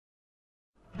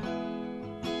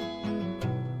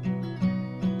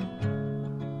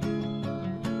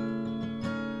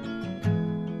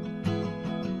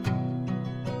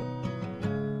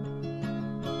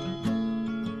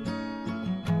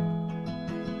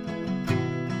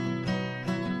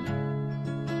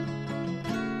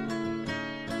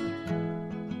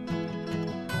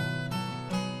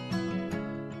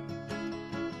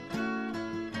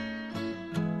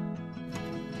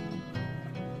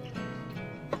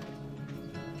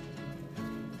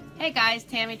Hey guys,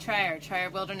 Tammy Trayer,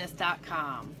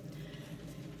 TrayerWilderness.com.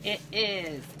 It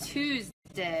is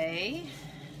Tuesday,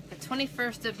 the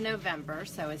 21st of November,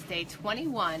 so it's day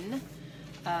 21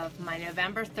 of my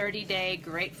November 30-day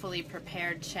Gratefully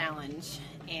Prepared Challenge.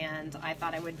 And I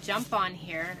thought I would jump on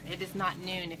here. It is not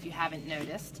noon if you haven't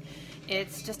noticed.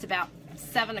 It's just about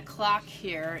 7 o'clock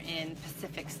here in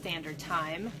Pacific Standard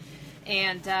Time.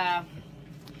 And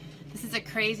this is a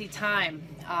crazy time.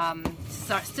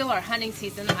 Still our hunting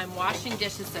season. I'm washing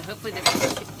dishes, so hopefully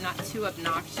this is not too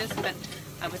obnoxious, but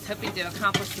I was hoping to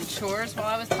accomplish some chores while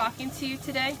I was talking to you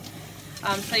today.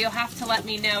 So you'll have to let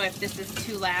me know if this is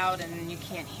too loud and you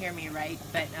can't hear me right,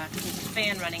 but there's a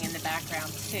fan running in the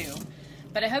background too.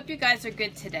 But I hope you guys are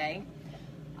good today.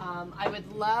 I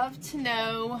would love to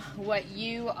know what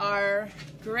you are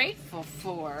grateful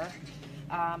for.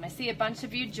 I see a bunch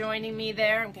of you joining me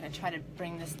there. I'm going to try to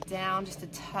bring this down just a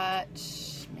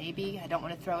touch. Maybe. I don't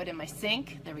want to throw it in my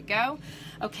sink. There we go.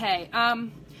 Okay.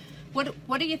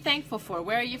 What are you thankful for?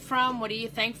 Where are you from? What are you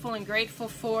thankful and grateful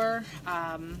for?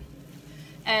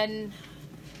 And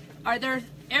are there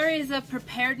areas of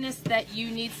preparedness that you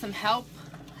need some help?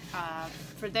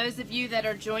 For those of you that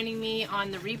are joining me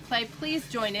on the replay, please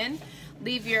join in.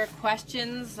 Leave your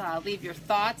questions, leave your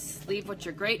thoughts, leave what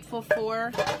you're grateful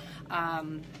for.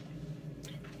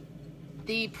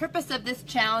 The purpose of this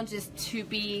challenge is to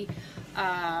be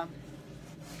that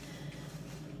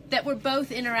we're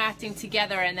both interacting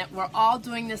together and that we're all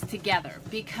doing this together,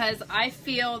 because I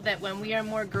feel that when we are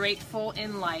more grateful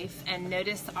in life and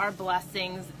notice our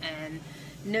blessings and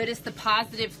notice the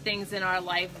positive things in our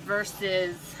life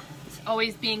versus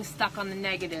always being stuck on the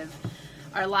negative,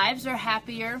 our lives are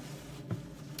happier.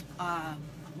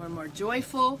 We're more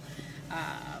joyful,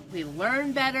 we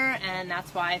learn better, and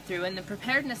that's why I threw in the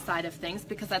preparedness side of things,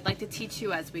 because I'd like to teach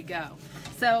you as we go.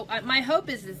 So my hope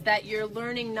is that you're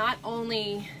learning not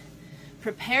only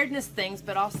preparedness things,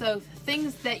 but also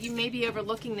things that you may be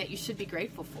overlooking that you should be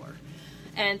grateful for.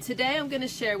 And today I'm going to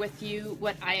share with you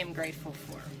what I am grateful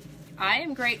for. I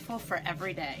am grateful for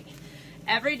every day.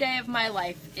 Every day of my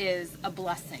life is a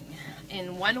blessing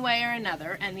in one way or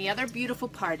another. And the other beautiful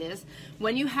part is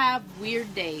when you have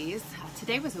weird days.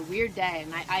 Today was a weird day,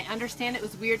 and I understand it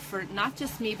was weird for not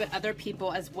just me but other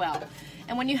people as well.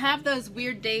 And when you have those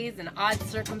weird days and odd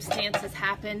circumstances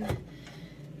happen,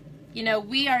 you know,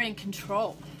 we are in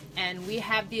control and we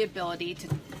have the ability to...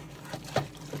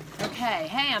 Okay,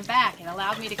 hey, I'm back. It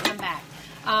allowed me to come back.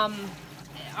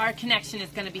 Our connection is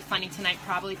going to be funny tonight.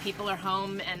 Probably people are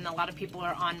home and a lot of people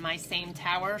are on my same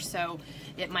tower, so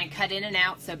it might cut in and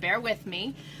out, so bear with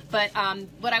me. But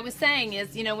what I was saying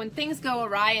is, you know, when things go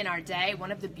awry in our day,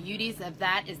 one of the beauties of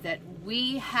that is that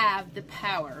we have the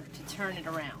power to turn it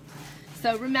around.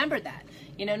 So remember that.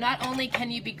 You know, not only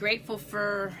can you be grateful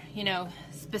for, you know,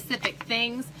 specific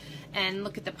things and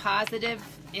look at the positive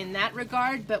in that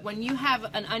regard, but when you have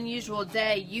an unusual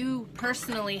day, you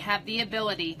personally have the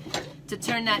ability to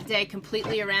turn that day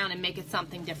completely around and make it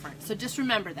something different. So just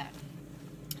remember that.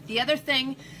 The other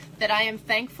thing that I am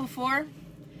thankful for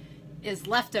is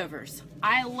leftovers.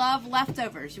 I love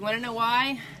leftovers. You want to know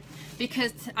why?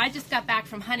 Because I just got back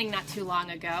from hunting not too long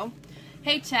ago.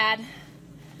 Hey Chad,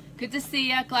 good to see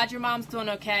you. Glad your mom's doing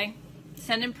okay.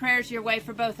 Sending prayers your way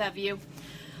for both of you.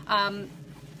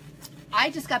 I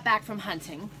just got back from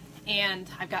hunting, and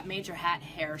I've got major hat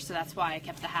hair, so that's why I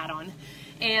kept the hat on.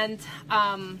 And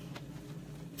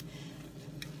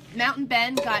Mountain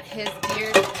Ben got his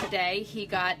deer today. He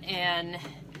got in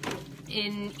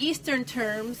Eastern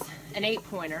terms, an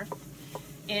 8-pointer.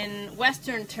 In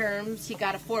Western terms, he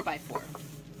got a 4x4.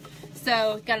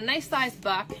 So got a nice sized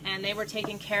buck, and they were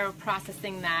taking care of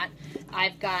processing that.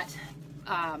 I've got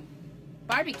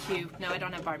barbecue. No, I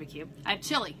don't have barbecue. I have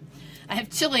chili. I have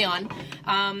chili on.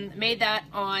 Made that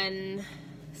on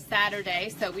Saturday,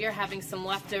 so we are having some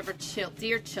leftover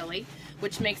deer chili,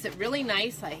 which makes it really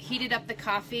nice. I heated up the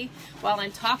coffee. While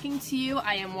I'm talking to you,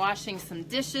 I am washing some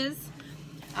dishes.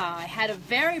 I had a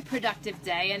very productive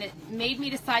day, and it made me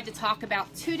decide to talk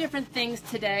about two different things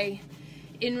today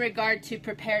in regard to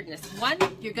preparedness. One,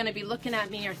 you're going to be looking at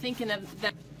me or thinking of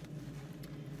them.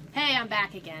 Hey, I'm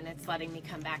back again. It's letting me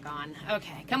come back on.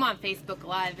 Okay, come on, Facebook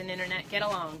Live and Internet, get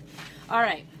along. All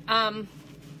right.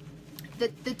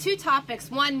 The two topics,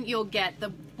 one you'll get,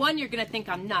 the one you're going to think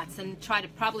I'm nuts and try to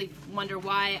probably wonder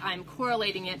why I'm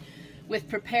correlating it with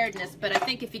preparedness, but I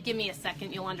think if you give me a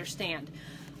second, you'll understand.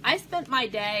 I spent my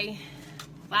day,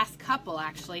 last couple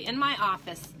actually, in my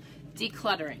office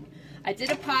decluttering. I did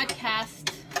a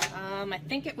podcast, I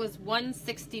think it was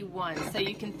 161, so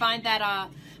you can find that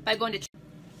by going to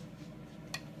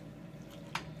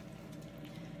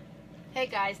Hey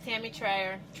guys, Tammy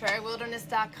Trayer,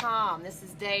 TrayerWilderness.com. This is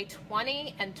day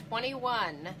 20 and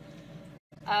 21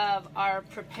 of our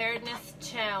preparedness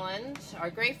challenge, our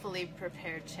Gratefully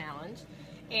Prepared challenge,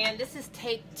 and this is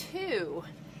take 2.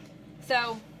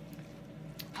 So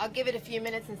I'll give it a few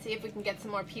minutes and see if we can get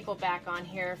some more people back on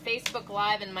here. Facebook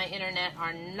Live and my internet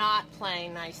are not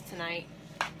playing nice tonight.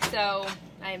 So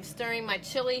I am stirring my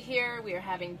chili here. We are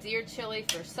having deer chili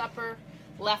for supper.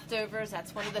 Leftovers,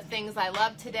 that's one of the things I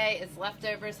love today is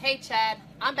leftovers. Hey Chad,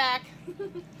 I'm back.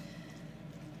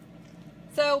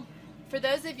 So for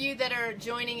those of you that are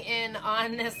joining in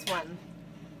on this one,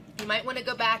 you might want to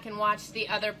go back and watch the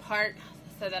other part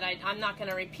so that I'm not going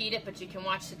to repeat it, but you can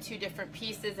watch the 2 different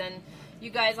pieces, and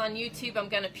you guys on YouTube, I'm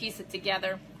going to piece it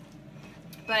together.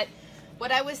 But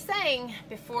what I was saying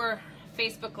before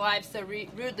Facebook Live so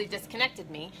rudely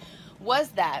disconnected me was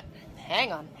that,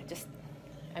 hang on,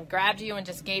 I grabbed you and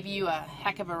just gave you a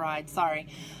heck of a ride, sorry.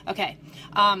 Okay,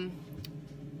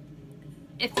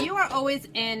 if you are always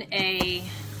in a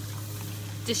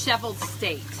disheveled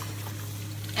state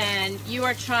and you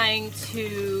are trying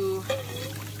to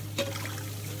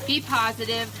be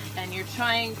positive and you're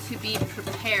trying to be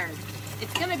prepared,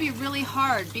 it's going to be really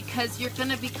hard because you're going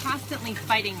to be constantly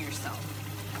fighting yourself.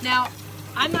 Now,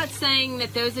 I'm not saying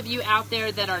that those of you out there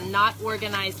that are not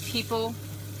organized people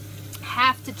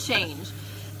have to change.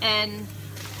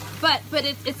 But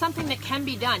it's something that can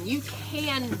be done. You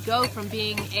can go from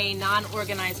being a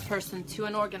non-organized person to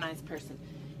an organized person.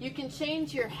 You can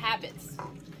change your habits.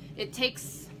 It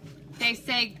takes, they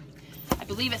say, I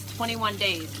believe it's 21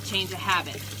 days to change a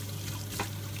habit.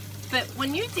 But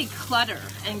when you declutter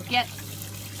and get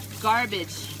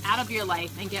garbage out of your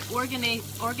life and get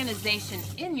organization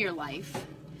in your life,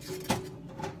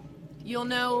 you'll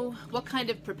know what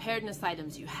kind of preparedness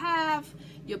items you have.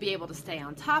 You'll be able to stay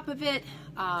on top of it.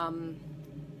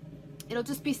 It'll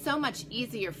just be so much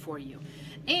easier for you.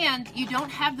 And you don't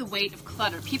have the weight of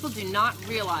clutter. People do not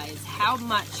realize how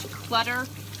much clutter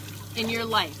in your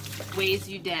life weighs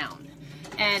you down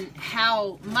and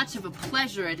how much of a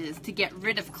pleasure it is to get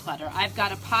rid of clutter. I've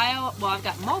got a pile, well, I've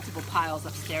got multiple piles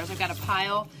upstairs. I've got a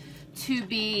pile to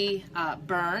be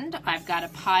burned. I've got a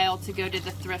pile to go to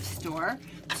the thrift store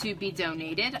to be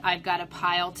donated. I've got a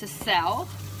pile to sell.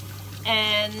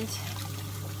 And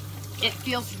it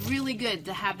feels really good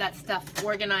to have that stuff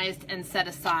organized and set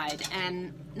aside.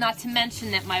 And not to mention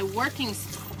that my working...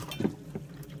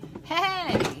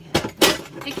 Hey!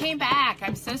 It came back.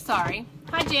 I'm so sorry.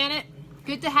 Hi, Janet.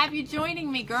 Good to have you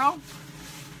joining me, girl.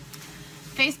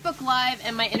 Facebook Live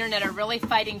and my internet are really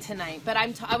fighting tonight. But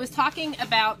I was talking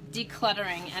about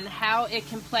decluttering and how it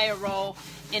can play a role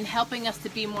in helping us to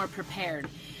be more prepared.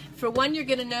 For one, you're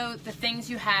going to know the things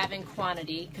you have in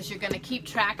quantity because you're going to keep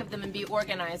track of them and be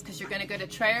organized because you're going to go to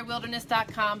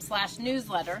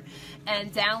TrayerWilderness.com/newsletter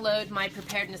and download my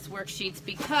preparedness worksheets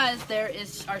because there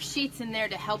are sheets in there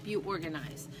to help you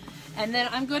organize. And then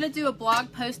I'm going to do a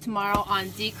blog post tomorrow on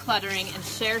decluttering and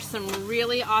share some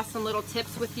really awesome little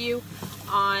tips with you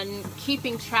on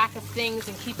keeping track of things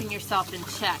and keeping yourself in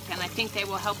check. And I think they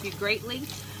will help you greatly.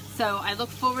 So I look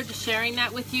forward to sharing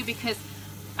that with you because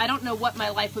I don't know what my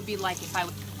life would be like if I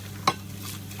would.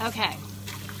 Okay,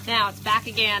 now it's back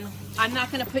again. I'm not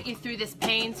going to put you through this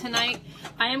pain tonight.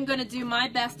 I am going to do my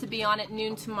best to be on at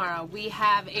noon tomorrow. We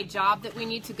have a job that we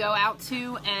need to go out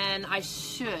to, and I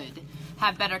should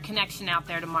have better connection out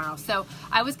there tomorrow. So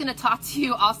I was going to talk to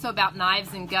you also about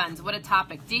knives and guns. What a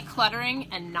topic. Decluttering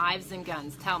and knives and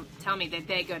guns. Tell me that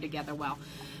they go together well.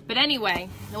 But anyway,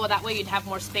 well, that way you'd have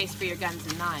more space for your guns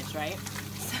and knives, right?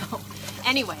 So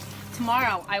anyway,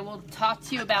 tomorrow I will talk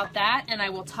to you about that, and I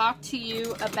will talk to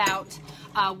you about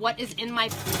what is in my...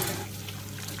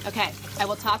 Okay, I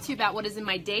will talk to you about what is in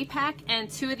my day pack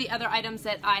and 2 of the other items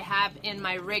that I have in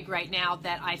my rig right now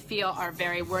that I feel are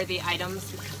very worthy items.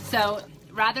 So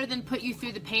rather than put you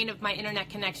through the pain of my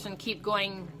internet connection, keep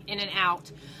going in and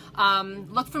out,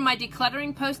 look for my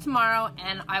decluttering post tomorrow,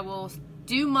 and I will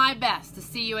do my best to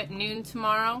see you at noon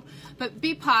tomorrow. But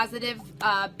be positive,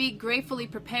 be gratefully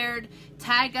prepared,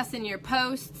 tag us in your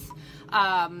posts,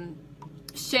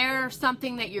 share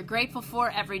something that you're grateful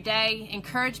for every day,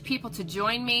 encourage people to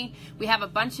join me. We have a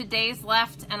bunch of days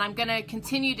left, and I'm going to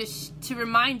continue to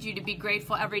remind you to be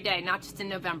grateful every day, not just in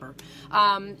November.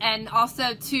 And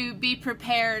also to be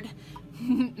prepared.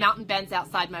 Mountain Ben's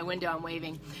outside my window, I'm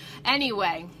waving.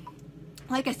 Anyway,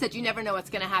 like I said, you never know what's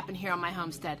going to happen here on my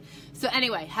homestead. So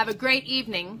anyway, have a great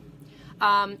evening.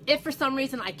 If for some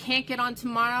reason I can't get on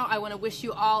tomorrow, I want to wish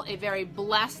you all a very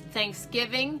blessed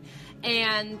Thanksgiving,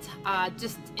 and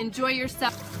just enjoy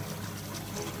yourself.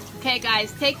 Okay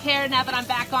guys, take care now that I'm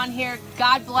back on here.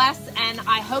 God bless, and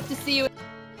I hope to see you.